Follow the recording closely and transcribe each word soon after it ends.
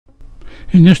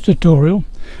In this tutorial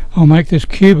I'll make this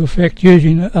cube effect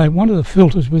using one of the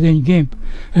filters within Gimp.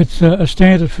 It's a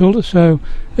standard filter, so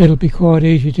it'll be quite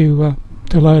easy to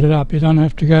load it up. You don't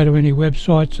have to go to any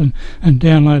websites and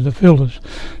download the filters.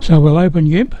 So we'll open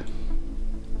Gimp,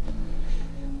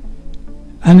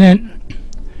 and then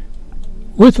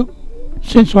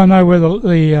since I know where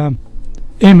the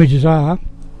images are,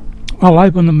 I'll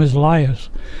open them as layers,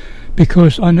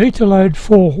 because I need to load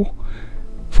four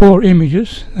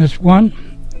images. That's one,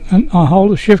 and I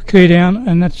hold the shift key down,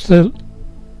 and that's the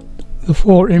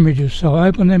 4 images. So I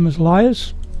open them as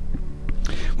layers,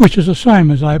 which is the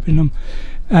same as opening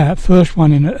them first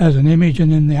one as an image,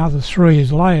 and then the other 3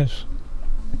 as layers.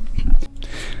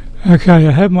 Okay,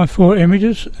 I have my 4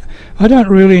 images. I don't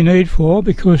really need 4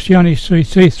 because you only see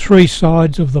 3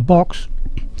 sides of the box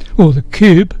or the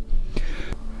cube.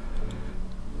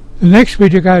 The next we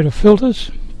go to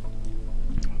filters,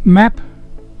 map,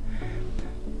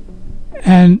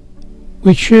 and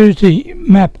we choose the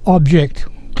map object.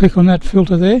 Click on that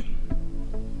filter there,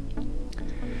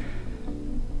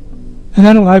 and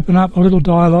that'll open up a little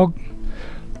dialog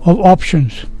of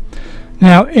options.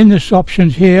 Now in this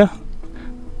options here,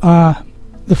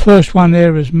 the first one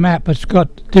there is map. It's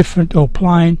got different or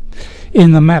plain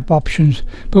in the map options,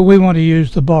 but we want to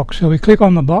use the box, so we click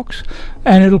on the box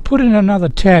and it'll put in another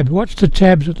tab. Watch the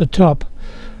tabs at the top.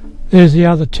 There's the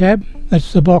other tab,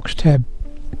 that's the box tab,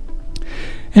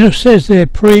 and it says there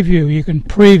preview. You can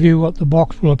preview what the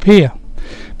box will appear,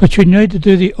 but you need to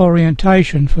do the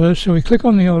orientation first. So we click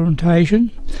on the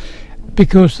orientation,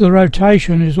 because the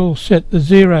rotation is all set to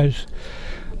zeros.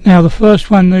 Now the first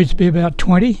one needs to be about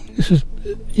 20.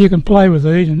 You can play with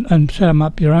these and set them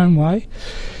up your own way,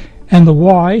 and the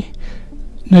Y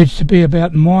needs to be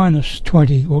about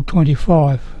 -20 or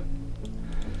 25.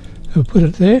 We'll put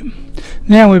it there.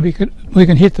 Now we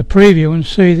can hit the preview and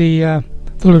see the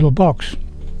little box.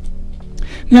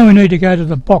 Now we need to go to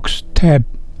the box tab,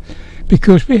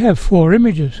 because we have 4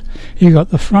 images. You've got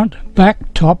the front,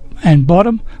 back, top and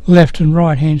bottom, left and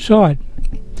right hand side.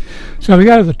 So we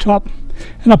go to the top,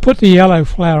 and I put the yellow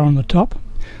flower on the top.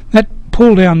 That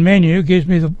pull down menu gives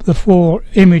me the 4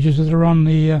 images that are on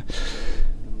the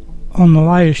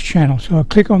layers channel. So I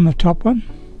click on the top one.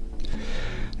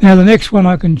 Now the next one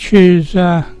I can choose,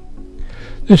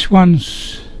 this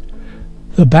one's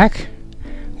the back.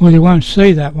 Well, you won't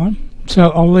see that one,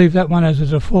 so I'll leave that one as a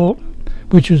default,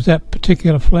 which is that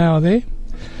particular flower there.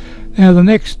 Now the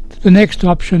next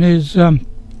option is the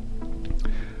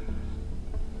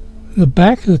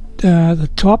back, the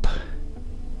top.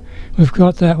 We've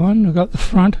got that one. We've got the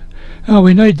front. Oh,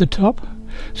 we need the top.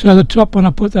 So the top one,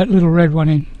 I put that little red one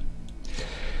in,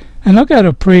 and I'll go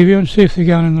to preview and see if they're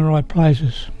going in the right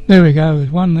places. There we go.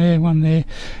 There's one there,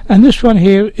 and this one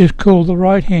here is called the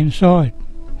right hand side.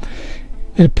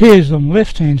 It appears on the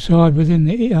left hand side within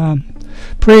the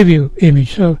preview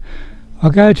image. So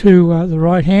I'll go to the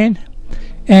right hand,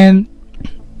 and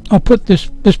I'll put this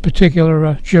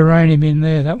particular geranium in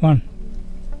there, that one,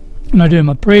 and I do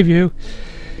my preview,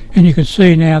 and you can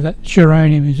see now that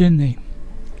geranium is in there.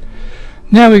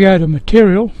 Now we go to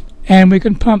material, and we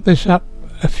can pump this up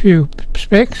a few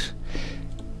specs,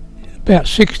 about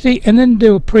 60, and then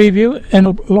do a preview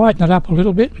and lighten it up a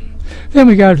little bit. Then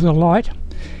we go to the light,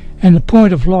 and the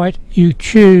point of light, you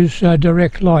choose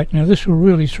direct light. Now this will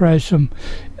really throw some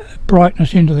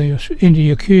brightness into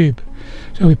your cube.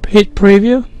 So we hit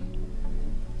preview,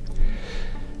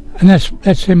 and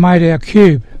that's made our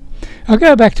cube. I'll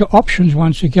go back to options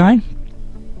once again.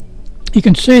 You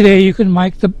can see there you can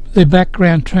make the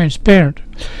background transparent.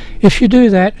 If you do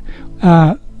that,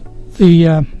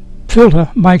 the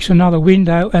filter makes another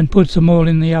window and puts them all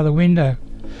in the other window.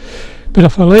 But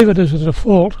if I leave it as a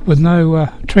default with no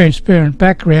transparent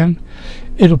background,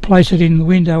 it'll place it in the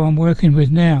window I'm working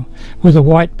with now with a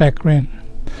white background.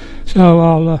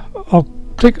 So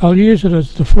I'll use it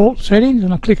as default settings,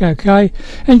 and I'll click OK,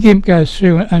 and Gimp goes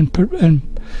through and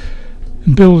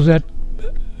builds that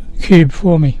cube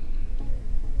for me.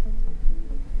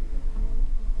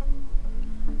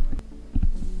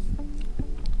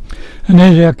 And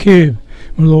there's our cube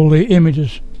with all the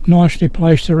images nicely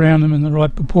placed around them in the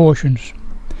right proportions.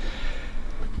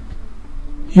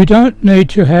 You don't need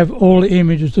to have all the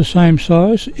images the same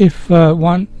size. If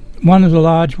one is a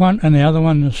large one and the other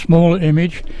one is a smaller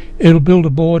image, it'll build a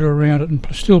border around it and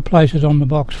still place it on the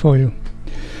box for you.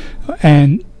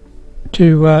 And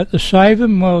to save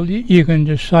them, well, you can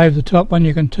just save the top one.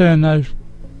 You can turn those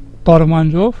bottom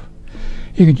ones off.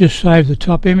 You can just save the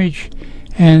top image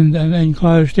and then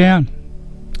close down.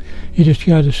 You just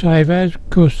go to save as,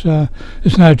 because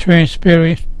there's no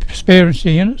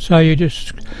transparency in it, so you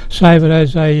just save it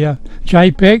as a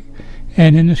JPEG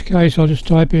and in this case I'll just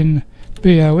type in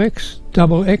BOX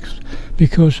double X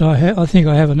because I think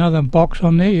I have another box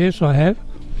on there. Yes, I have,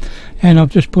 and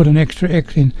I've just put an extra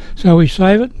X in. So we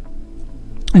save it,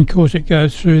 and of course it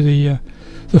goes through the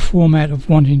format of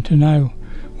wanting to know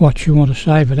what you want to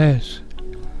save it as.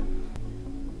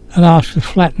 It asks to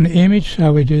flatten the image,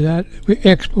 so we do that. We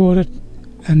export it,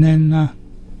 and then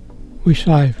we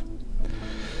save,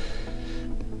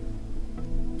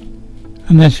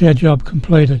 and that's our job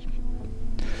completed.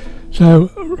 So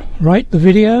rate the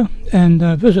video and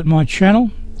visit my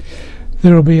channel.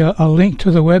 There will be a link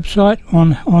to the website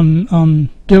on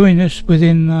doing this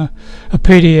within a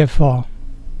PDF file.